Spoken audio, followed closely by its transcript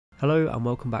Hello and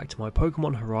welcome back to my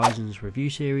Pokemon Horizons review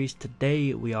series.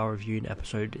 Today we are reviewing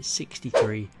episode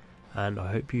 63 and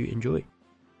I hope you enjoy.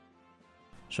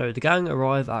 So the gang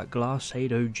arrive at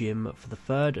Glassado Gym for the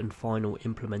third and final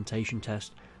implementation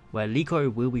test where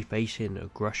Liko will be facing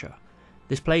Grusha.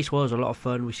 This place was a lot of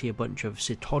fun. We see a bunch of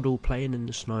Citadel playing in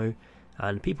the snow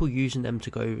and people using them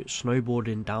to go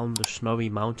snowboarding down the snowy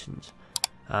mountains,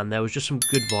 and there was just some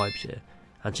good vibes here.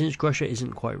 And since Grusha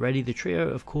isn't quite ready, the trio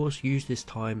of course used this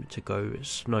time to go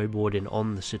snowboarding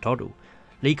on the Citadel.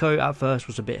 Liko at first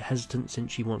was a bit hesitant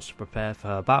since she wants to prepare for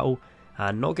her battle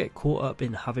and not get caught up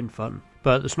in having fun.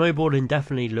 But the snowboarding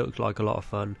definitely looked like a lot of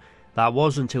fun. That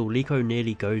was until Liko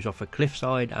nearly goes off a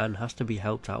cliffside and has to be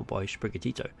helped out by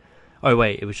Sprigatito. Oh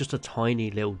wait, it was just a tiny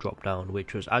little drop down,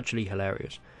 which was actually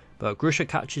hilarious. But Grusha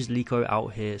catches Liko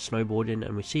out here snowboarding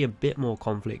and we see a bit more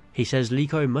conflict. He says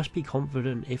Liko must be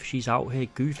confident if she's out here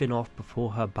goofing off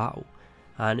before her battle.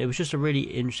 And it was just a really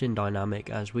interesting dynamic,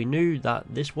 as we knew that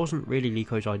this wasn't really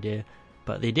Liko's idea,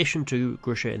 but the addition to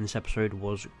Grusha in this episode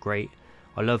was great.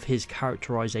 I love his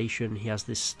characterization. He has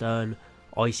this stern,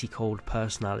 icy cold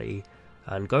personality.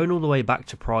 And going all the way back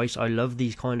to Price, I love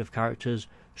these kind of characters.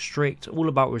 Strict, all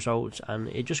about results, and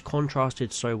it just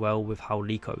contrasted so well with how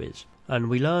Liko is. And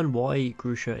we learn why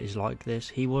Grusha is like this.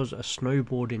 He was a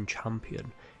snowboarding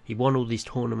champion. He won all these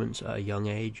tournaments at a young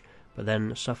age, but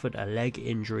then suffered a leg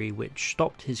injury which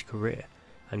stopped his career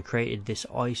and created this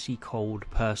icy cold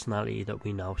personality that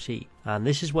we now see. And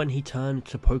this is when he turned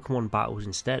to Pokemon battles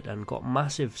instead and got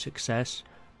massive success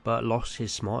but lost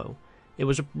his smile. It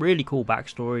was a really cool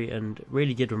backstory and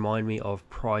really did remind me of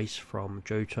Price from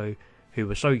Johto, who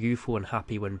was so youthful and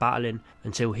happy when battling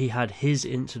until he had his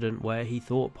incident where he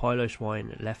thought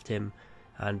Piloswine left him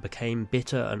and became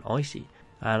bitter and icy.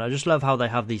 And I just love how they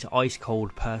have these ice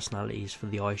cold personalities for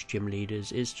the ice gym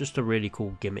leaders. It's just a really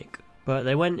cool gimmick. But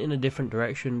they went in a different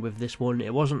direction with this one.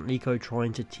 It wasn't Liko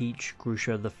trying to teach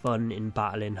Grusha the fun in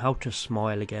battling, how to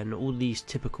smile again, all these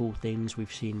typical things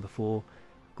we've seen before.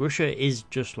 Grusha is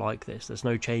just like this. There's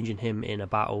no change in him in a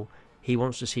battle. He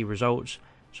wants to see results.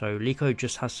 So Liko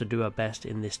just has to do her best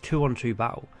in this 2-on-2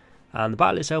 battle. And the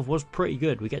battle itself was pretty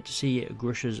good. We get to see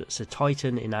Grusha's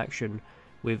Titan in action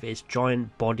with its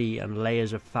giant body and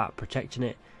layers of fat protecting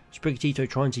it. Sprigatito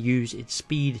trying to use its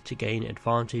speed to gain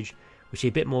advantage. We see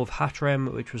a bit more of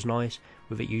Hattrem, which was nice,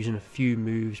 with it using a few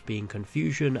moves being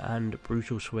Confusion and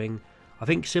Brutal Swing. I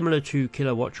think similar to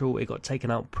Kilowattrel, it got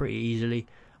taken out pretty easily.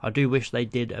 I do wish they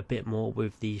did a bit more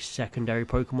with the secondary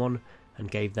Pokemon and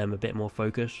gave them a bit more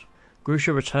focus.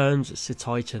 Grusha returns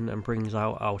Titan and brings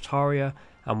out Altaria,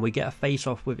 and we get a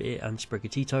face-off with it and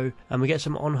Sprigatito, and we get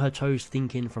some on her toes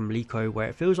thinking from Liko, where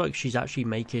it feels like she's actually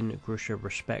making Grusha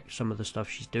respect some of the stuff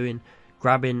she's doing,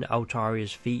 grabbing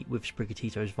Altaria's feet with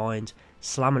Sprigatito's vines,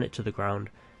 slamming it to the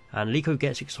ground, and Liko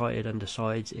gets excited and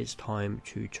decides it's time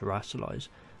to terrestrialize.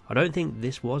 I don't think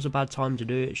this was a bad time to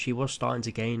do it. She was starting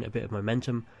to gain a bit of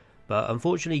momentum, but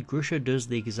unfortunately Grusha does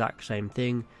the exact same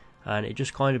thing, and it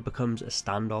just kind of becomes a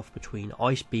standoff between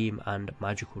Ice Beam and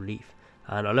Magical Leaf.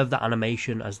 And I love that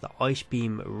animation as the Ice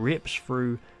Beam rips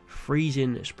through,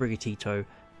 freezing Sprigatito,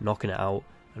 knocking it out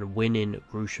and winning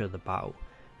Grusha the battle.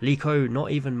 Liko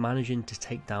not even managing to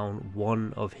take down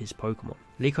one of his Pokemon.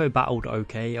 Liko battled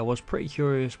okay. I was pretty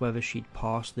curious whether she'd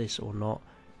pass this or not,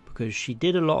 because she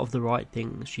did a lot of the right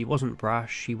things. She wasn't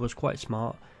brash, she was quite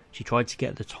smart, she tried to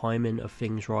get the timing of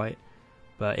things right.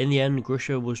 But in the end,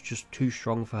 Grusha was just too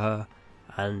strong for her,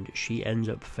 and she ends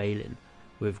up failing.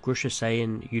 With Grusha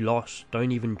saying, "You lost,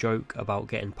 don't even joke about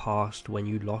getting past when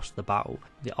you lost the battle."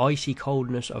 The icy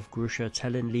coldness of Grusha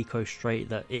telling Liko straight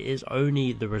that it is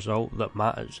only the result that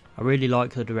matters. I really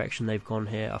like the direction they've gone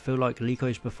here. I feel like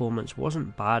Liko's performance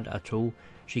wasn't bad at all.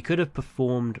 She could have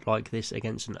performed like this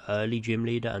against an early gym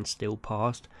leader and still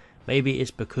passed. Maybe it's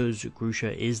because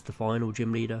Grusha is the final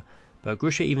gym leader. But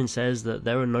Grusha even says that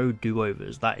there are no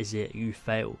do-overs, that is it, you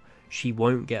fail. She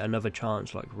won't get another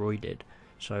chance like Roy did.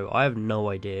 So I have no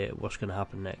idea what's going to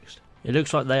happen next. It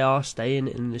looks like they are staying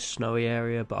in this snowy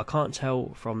area, but I can't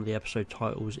tell from the episode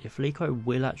titles if Liko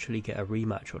will actually get a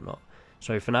rematch or not.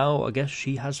 So for now, I guess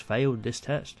she has failed this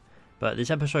test. But this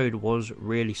episode was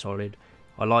really solid.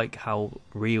 I like how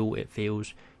real it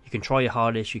feels. You can try your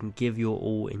hardest, you can give your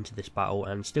all into this battle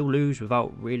and still lose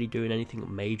without really doing anything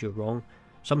major wrong.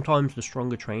 Sometimes the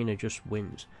stronger trainer just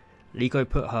wins. Liko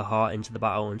put her heart into the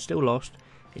battle and still lost.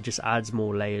 It just adds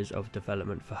more layers of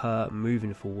development for her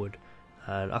moving forward.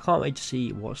 And I can't wait to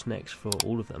see what's next for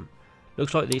all of them.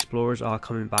 Looks like the explorers are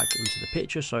coming back into the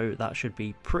picture, so that should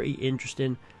be pretty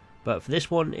interesting. But for this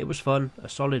one, it was fun, a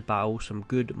solid battle, some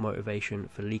good motivation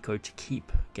for Liko to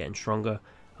keep getting stronger.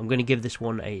 I'm going to give this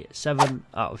one a 7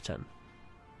 out of 10.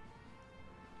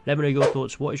 Let me know your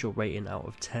thoughts. What is your rating out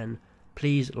of 10?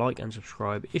 Please like and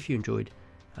subscribe if you enjoyed,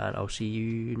 and I'll see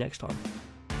you next time.